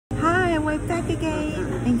and we're back again.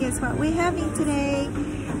 And guess what we're having today?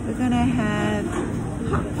 We're gonna have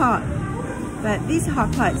hot pot, but this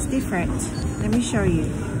hot pot is different. Let me show you.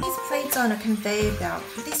 These plates on a conveyor belt.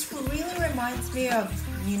 This really reminds me of,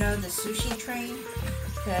 you know, the sushi train.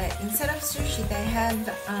 But instead of sushi, they have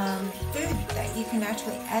food that you can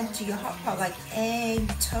actually add to your hot pot, like egg,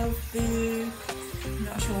 tofu. I'm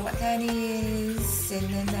not sure what that is. And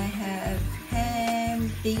then they have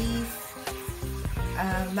ham, beef,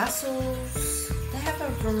 mussels. They have a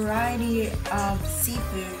variety of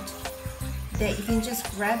seafood that you can just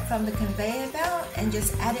grab from the conveyor belt and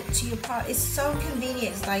just add it to your pot. It's so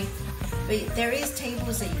convenient. It's like, there is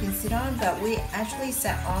tables that you can sit on, but we actually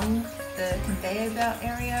sat on the conveyor belt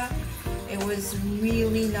area. It was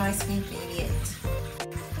really nice and convenient.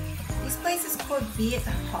 This place is called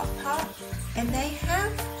Hotpot, and they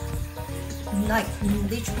have like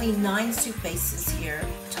literally 9 soup bases here.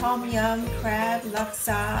 Tom yum, crab,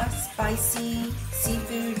 laksa, spicy,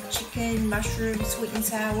 seafood, chicken, mushroom, sweet and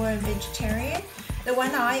sour, and vegetarian. The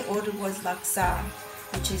one I ordered was laksa,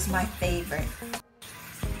 which is my favorite.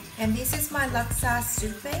 And this is my laksa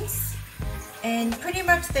soup base. And pretty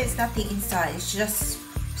much there's nothing inside, it's just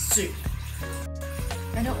soup.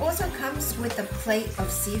 And it also comes with a plate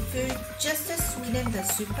of seafood just to sweeten the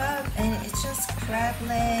soup up, and it's just crab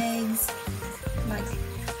legs, like,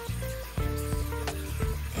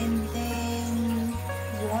 and then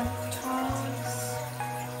wontons,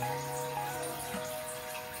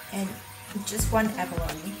 and just one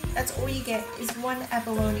abalone. That's all you get is one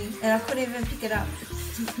abalone, and I couldn't even pick it up.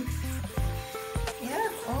 Yeah,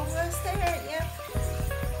 almost there, yep.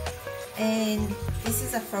 And this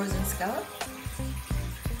is a frozen scallop.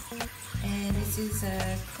 And this is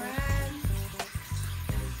a crab.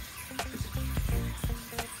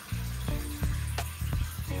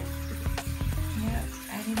 Yep,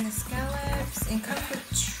 adding the scallops, and comes with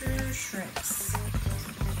 2 shrimps.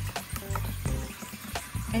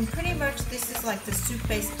 And pretty much this is like the soup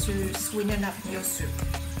base to sweeten up your soup.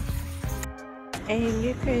 And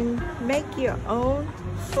you can make your own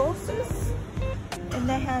sauces. And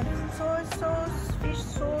they have soy sauce, fish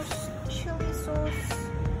sauce, chili sauce,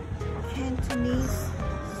 Cantonese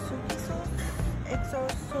soupy sauce, XO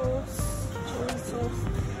sauce, chili sauce,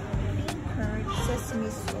 bean curd, sesame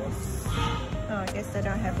sauce. Oh, I guess they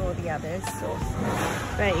don't have all the other sauce.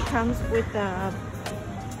 But it comes with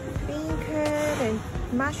bean curd and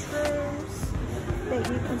mushrooms that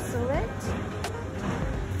you can select.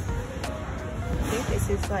 I think this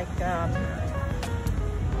is like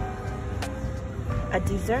a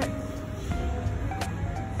dessert.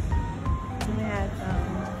 We have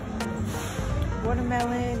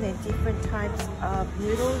watermelon and different types of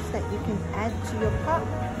noodles that you can add to your pot.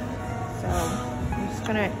 So I'm just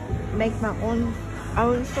gonna make my own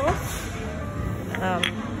sauce.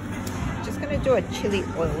 Just gonna do a chili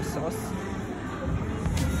oil sauce.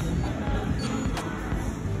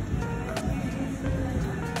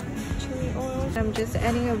 Chili oil. I'm just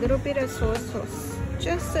adding a little bit of soy sauce,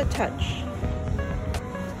 just a touch.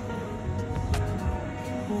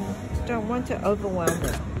 Don't want to overwhelm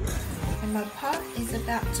it. And my pot is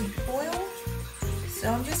about to boil, so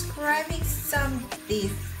I'm just grabbing some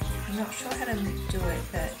beef. I'm not sure how to do it,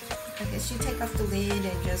 but I guess you take off the lid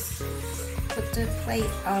and just put the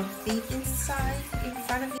plate of beef inside in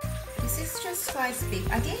front of you. This is just sliced beef.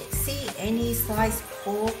 I didn't see any sliced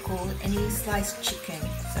pork or any sliced chicken,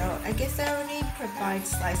 so I guess they only provide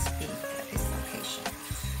sliced beef at this location.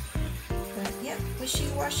 But yeah,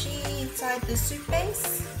 wishy-washy inside the soup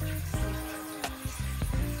base.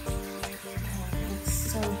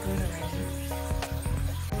 So good already.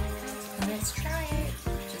 Let's try it.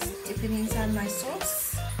 Just dip it inside my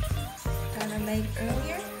sauce that I made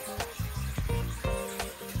earlier.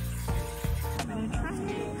 I'm gonna try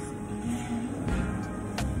it.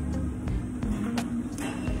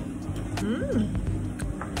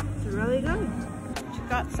 It's really good. Just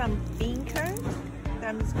got some bean curd that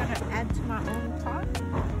I'm just gonna add to my own pot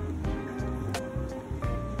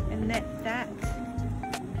and let that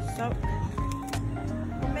soak.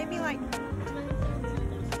 Maybe like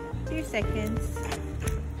a few seconds.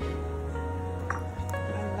 I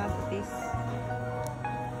love this.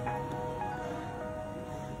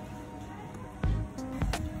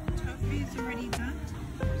 Tofu is already done,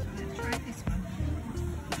 so let's try this one.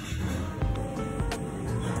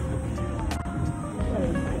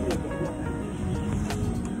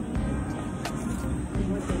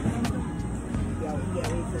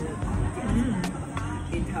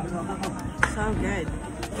 So good.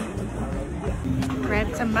 Grab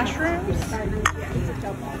some mushrooms.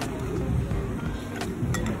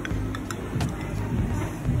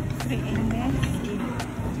 Put it in there.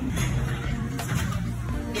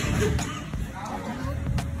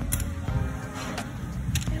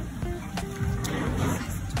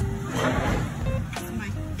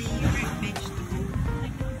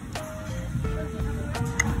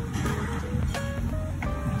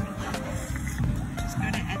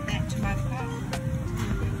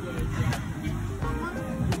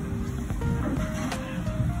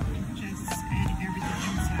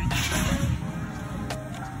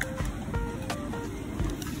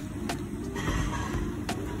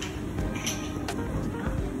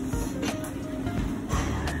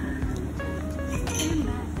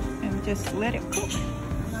 just let it cook.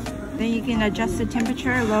 Then you can adjust the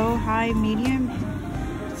temperature, low, high, medium.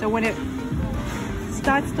 So when it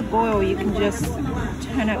starts to boil, you can just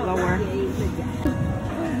turn it lower.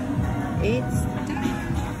 It's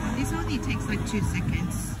done. This only takes like 2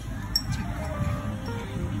 seconds to cook.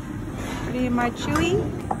 Put in my chili.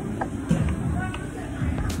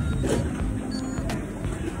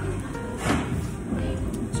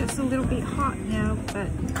 Just a little bit hot now, but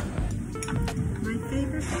my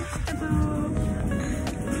favorite vegetable.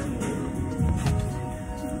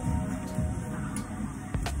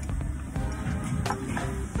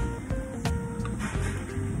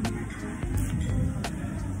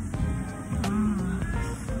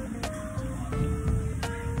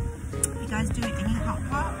 You guys do any hot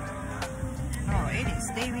pot? Oh, it is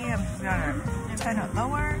steamy. I'm gonna turn it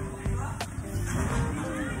lower.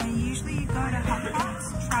 And usually you go to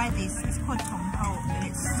Hotpot, try this. It's called Tom Ho, and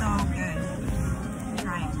it's so good.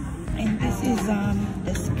 Try it. And this is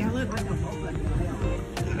the scallop that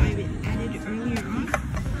I added earlier on.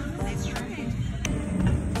 Let's try it.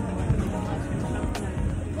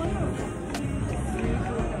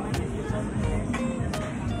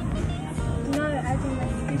 No, I think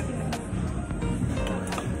that's juicy.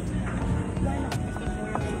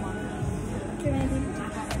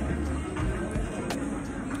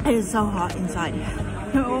 It is so hot inside.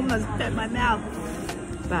 It almost bit my mouth.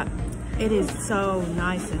 But it is so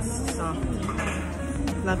nice and soft.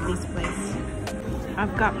 Love this place.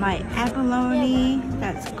 I've got my abalone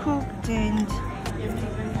that's cooked and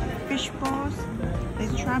fish balls.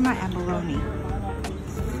 Let's try my abalone.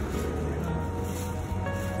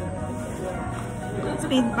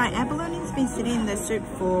 My abalone's been sitting in the soup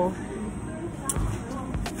for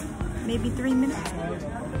maybe 3 minutes.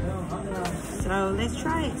 So let's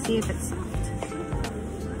try it, see if it's soft.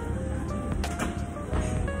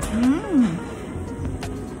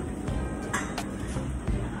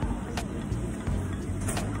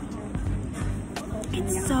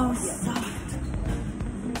 It's so soft.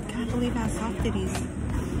 Can't believe how soft it is.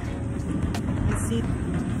 Let's see.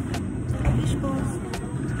 Fish balls.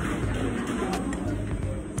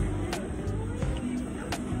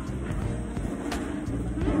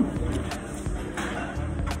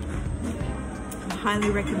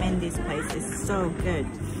 Highly recommend this place. It's so good.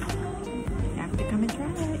 You have to come and try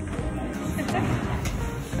it.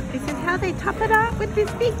 This is how they top it up with this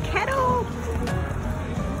big kettle.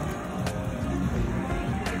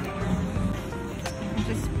 I'm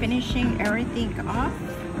just finishing everything off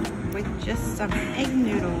with just some egg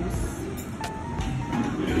noodles.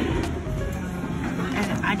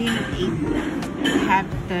 And I didn't have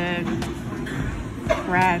the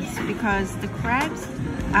crabs because the crabs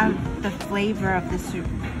are the flavor of the soup.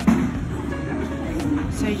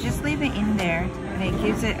 So you just leave it in there and it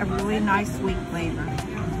gives it a really nice sweet flavor.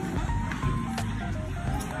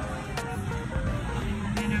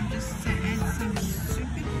 And I'm just to add some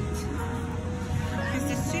soup in it. Because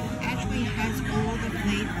the soup actually has all the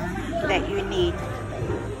flavor that you need.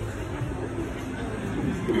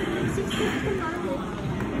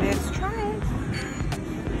 Let's try it.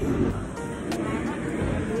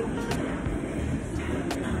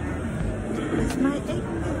 Here's my egg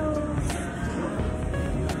noodles.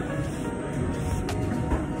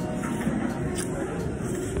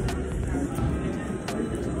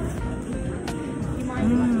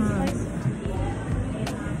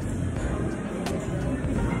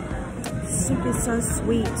 Soup is so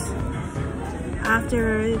sweet.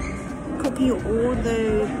 After cooking all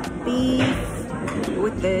the beef,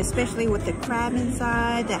 especially with the crab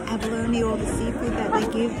inside, the abalone, all the seafood that they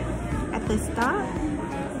give at the start,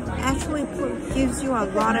 actually gives you a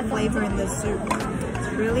lot of flavor in the soup. It's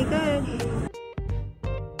really good.